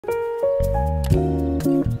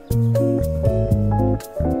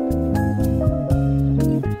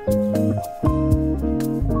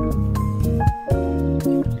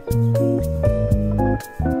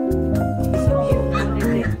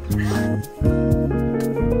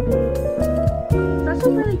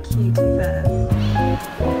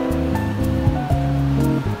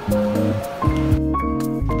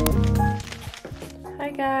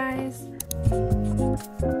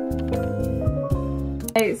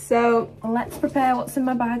so let's prepare what's in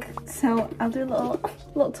my bag. So I'll do a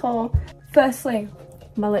little tour. Firstly,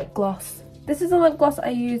 my lip gloss. This is a lip gloss I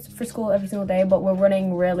use for school every single day, but we're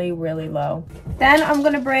running really low. Then I'm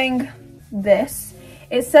gonna bring this.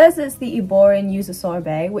 It says it's the Iborian User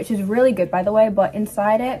Sorbet, which is really good by the way, but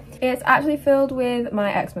inside it's actually filled with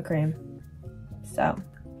my eczema cream. So,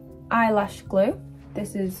 eyelash glue.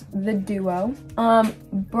 This is the Duo.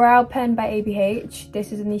 Brow pen by ABH.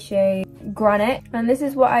 This is in the shade Granite. And this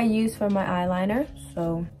is what I use for my eyeliner.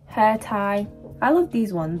 So, hair tie. I love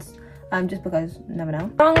these ones. Just because you never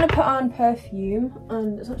know. Now I'm gonna put on perfume,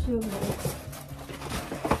 and it's actually over there.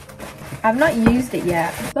 I've not used it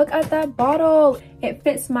yet. Look at that bottle. It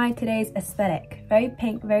fits my today's aesthetic. Very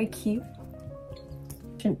pink, very cute.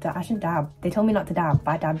 I shouldn't dab. They told me not to dab,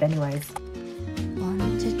 but I dabbed anyways.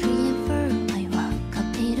 1, 2, 3 and 4. I walk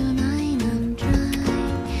up 8 to 9. I'm trying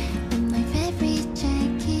in my favorite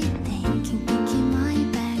jacket, thinking my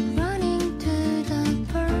bag, running to the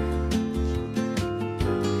purse.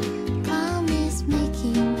 Promise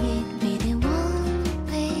making it within one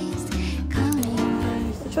place, counting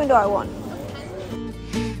first. Which one do I want?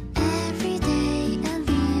 Every day I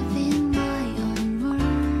live in my own world.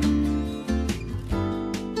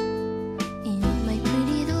 In my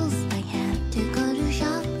pretty dolls, I have to go to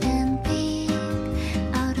shop and pick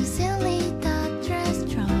out a silly dot dress,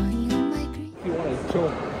 drawing on my green. If you want to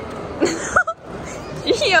jump,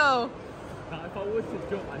 Gio! now if I was to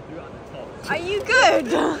jump, I'd do it at the top. Are you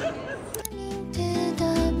good? Running to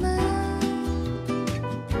the moon.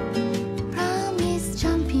 Promise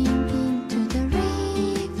jumping into the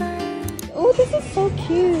river. Oh, this is so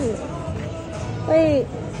cute. Wait,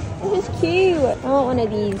 this is cute. I want one of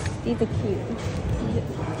these. These are cute.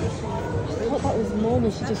 I thought that was mom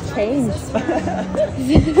and she just changed.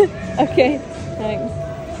 Okay, thanks.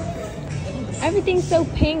 Everything's so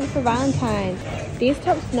pink for Valentine's. These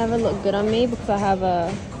tops never look good on me because I have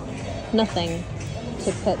nothing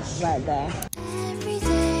to put right there. Every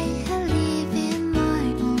day I live in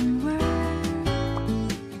my own world.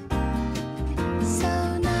 So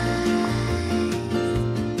nice,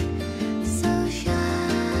 so shy,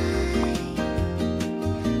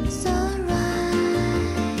 so right.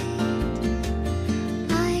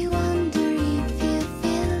 I wonder if you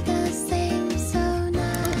feel the same. So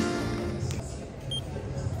nice.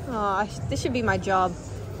 Oh, this should be my job.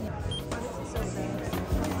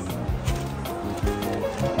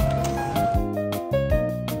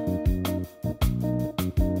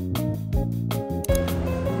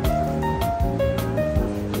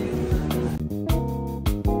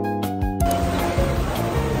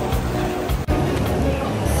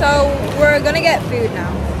 So we're gonna get food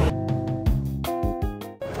now.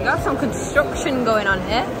 We got some construction going on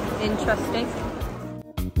here. Interesting.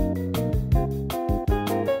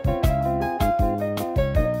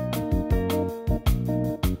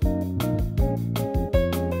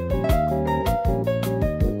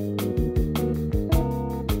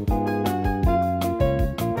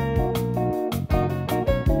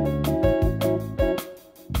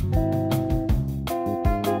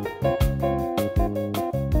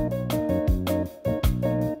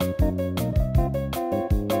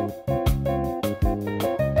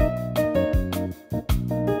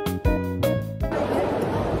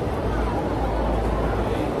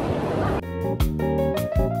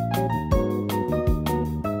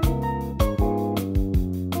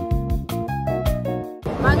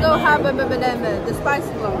 Mango habanero, the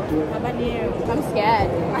spicy one. Habanero. I'm scared.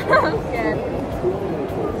 I'm scared.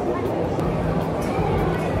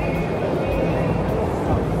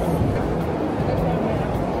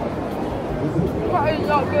 That is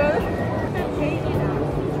not good.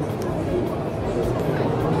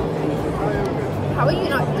 How are you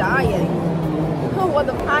not dying? Oh, what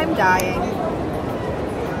the I'm dying.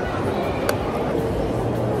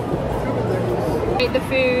 Eat the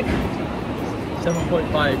food. 7.5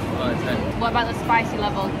 out of 10. What about the spicy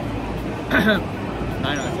level? 9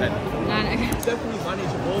 out of 10. 9. Okay. It's definitely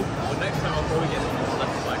manageable, but next time I'll probably get something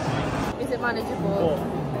less spicy. Is it manageable?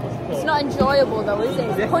 But It's not enjoyable though, is it?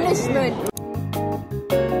 It's punishment.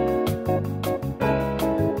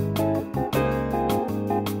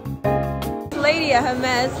 Lady at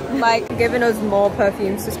Hermes, like, giving us more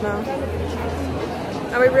perfumes to smell.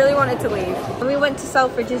 And we really wanted to leave. And we went to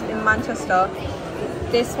Selfridges in Manchester.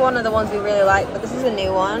 This one are the ones we really like, but this is a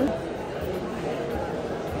new one.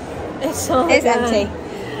 It's empty.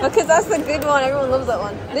 Because that's the good one, everyone loves that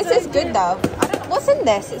one. This is good though. I don't know, what's in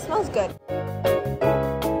this? It smells good.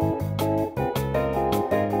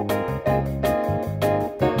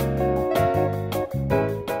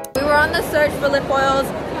 We were on the search for lip oils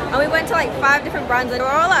and we went to like 5 different brands and they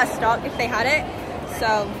were all out of stock if they had it.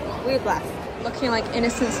 So we're blessed. Looking like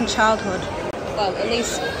innocence and childhood. Well, at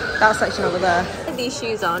least that section over there. These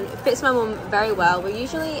shoes on, it fits my mum very well. We're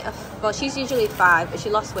usually, well, she's usually 5, but she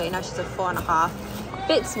lost weight, now she's a 4.5.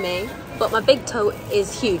 Fits me, but my big toe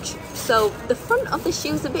is huge. So the front of the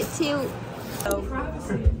shoe is a bit too... So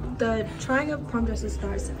the trying up prom dresses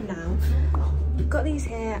starts now. Got these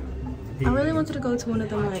here. I really wanted to go to one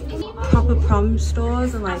of them like proper prom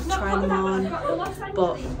stores and like try them on,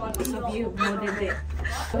 but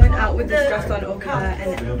I went out with this dress on over there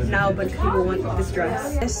and now a bunch of people want this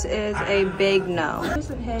dress. This is a big no. It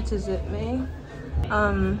isn't here to zip me. I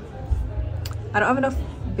don't have enough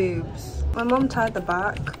boobs. My mom tied the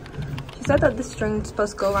back. She said that the string's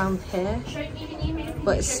supposed to go around here,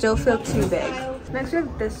 but it still feels too big. Next we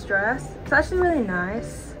have this dress. It's actually really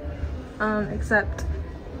nice, except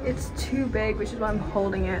it's too big, which is why I'm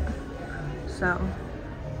holding it. So,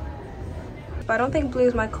 but I don't think blue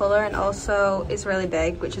is my color, and also it's really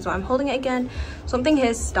big, which is why I'm holding it again. Something here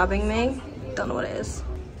is stabbing me. Don't know what it is.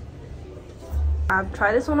 I've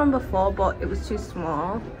tried this one on before, but it was too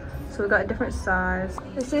small, so we got a different size.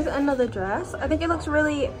 This is another dress. I think it looks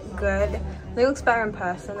really good. It looks better in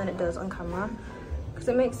person than it does on camera, because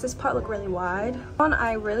it makes this part look really wide. One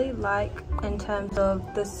I really like in terms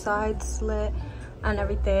of the side slit and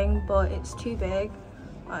everything, but it's too big.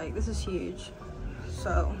 Like, this is huge,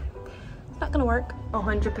 so it's not gonna work.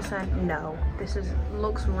 100% no. This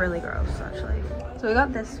looks really gross actually. So we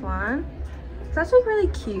got this one. It's actually really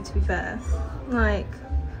cute, to be fair. Like,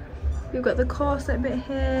 we've got the corset bit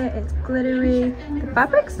here. It's glittery. The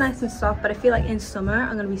fabric's nice and soft, but I feel like in summer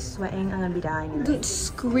I'm gonna be sweating, I'm gonna be dying. It doesn't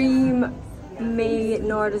scream me,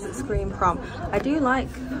 nor does it scream prom. I do like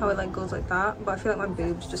how it like goes like that, but I feel like my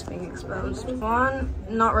boobs just being exposed. One,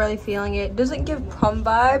 not really feeling it. Doesn't give prom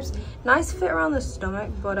vibes. Nice fit around the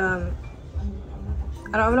stomach, but I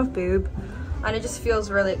don't have enough boob and it just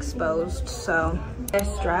feels really exposed. So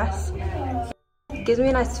this dress gives me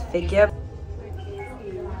a nice figure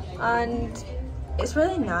and it's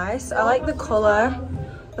really nice. I like the color.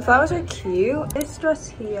 The flowers are cute. This dress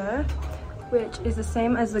here, which is the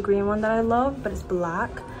same as the green one that I love, but it's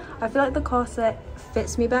black. I feel like the corset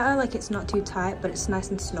fits me better, like it's not too tight, but it's nice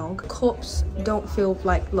and snug. Cups don't feel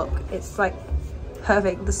like, look, it's like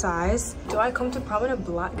perfect, the size. Do I come to prom in a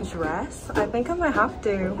black dress? I think I might have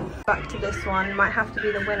to. Back to this one, might have to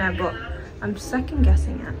be the winner, but I'm second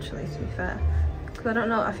guessing actually, to be fair. Because I don't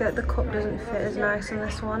know, I feel like the cup doesn't fit as nice on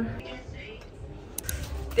this one.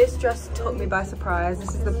 This dress took me by surprise.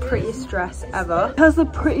 This is the prettiest dress ever. It has the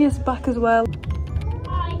prettiest back as well.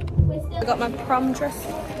 I got my prom dress.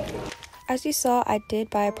 As you saw, I did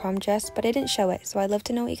buy a prom dress, but I didn't show it, so I'd love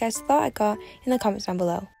to know what you guys thought I got in the comments down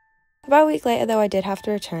below. About a week later though, I did have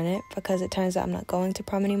to return it because it turns out I'm not going to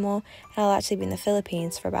prom anymore, and I'll actually be in the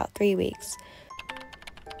Philippines for about 3 weeks.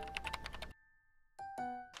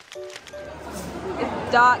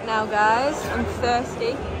 It's dark now, guys. I'm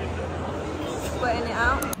thirsty. Sweating it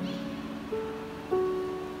out.